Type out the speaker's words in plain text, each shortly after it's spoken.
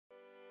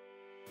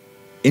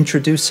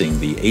Introducing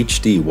the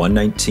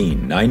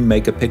HD119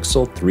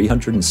 9-megapixel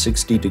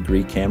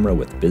 360-degree camera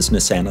with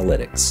business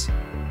analytics.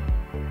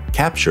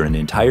 Capture an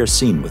entire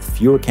scene with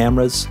fewer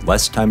cameras,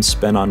 less time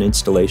spent on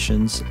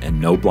installations, and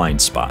no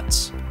blind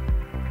spots.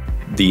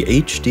 The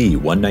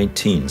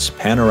HD119's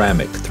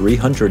panoramic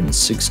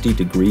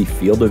 360-degree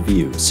field of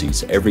view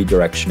sees every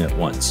direction at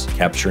once,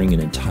 capturing an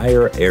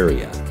entire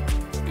area.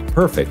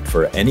 Perfect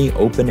for any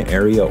open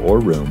area or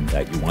room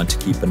that you want to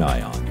keep an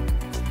eye on.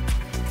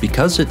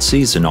 Because it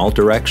sees in all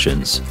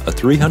directions, a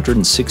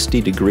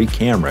 360-degree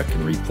camera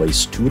can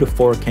replace 2 to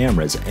 4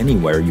 cameras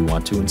anywhere you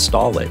want to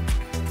install it.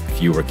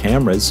 Fewer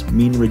cameras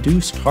mean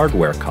reduced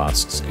hardware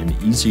costs and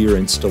easier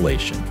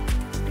installation.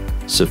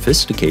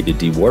 Sophisticated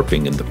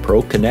dewarping in the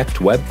Pro Connect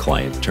web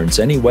client turns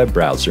any web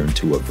browser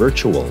into a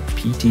virtual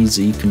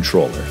PTZ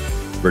controller.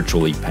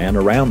 Virtually pan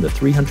around the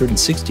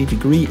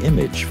 360-degree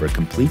image for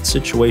complete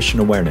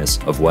situation awareness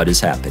of what is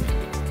happening.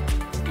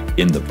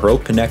 In the Pro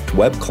Connect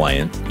web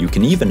client, you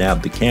can even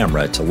add the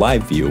camera to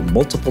live view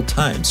multiple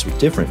times with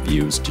different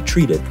views to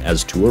treat it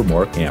as 2 or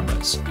more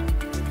cameras.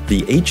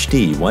 The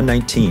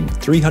HD119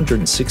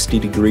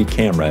 360-degree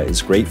camera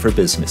is great for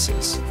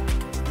businesses.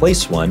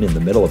 Place one in the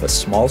middle of a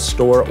small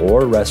store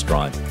or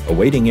restaurant, a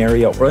waiting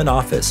area, or an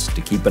office to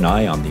keep an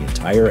eye on the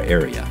entire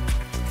area.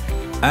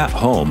 At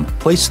home,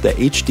 place the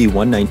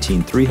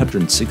HD119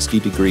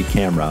 360-degree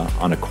camera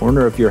on a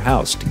corner of your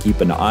house to keep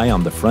an eye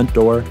on the front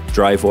door,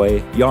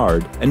 driveway,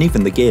 yard, and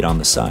even the gate on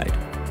the side.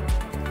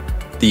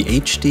 The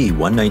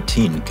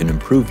HD119 can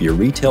improve your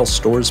retail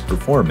store's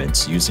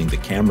performance using the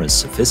camera's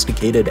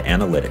sophisticated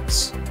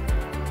analytics.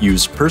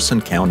 Use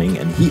person counting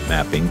and heat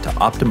mapping to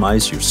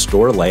optimize your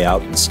store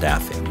layout and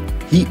staffing.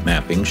 Heat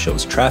mapping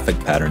shows traffic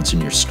patterns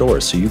in your store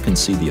so you can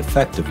see the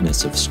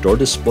effectiveness of store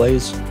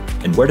displays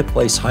and where to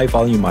place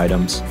high-volume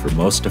items for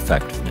most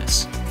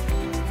effectiveness.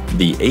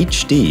 The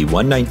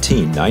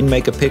HD119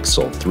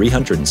 9-megapixel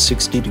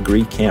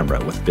 360-degree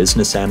camera with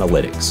business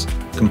analytics.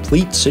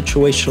 Complete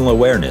situational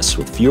awareness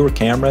with fewer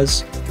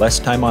cameras, less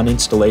time on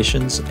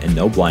installations, and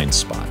no blind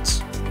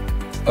spots.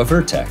 A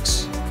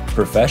Vertex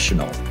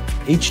Professional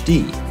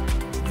HD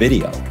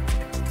Video.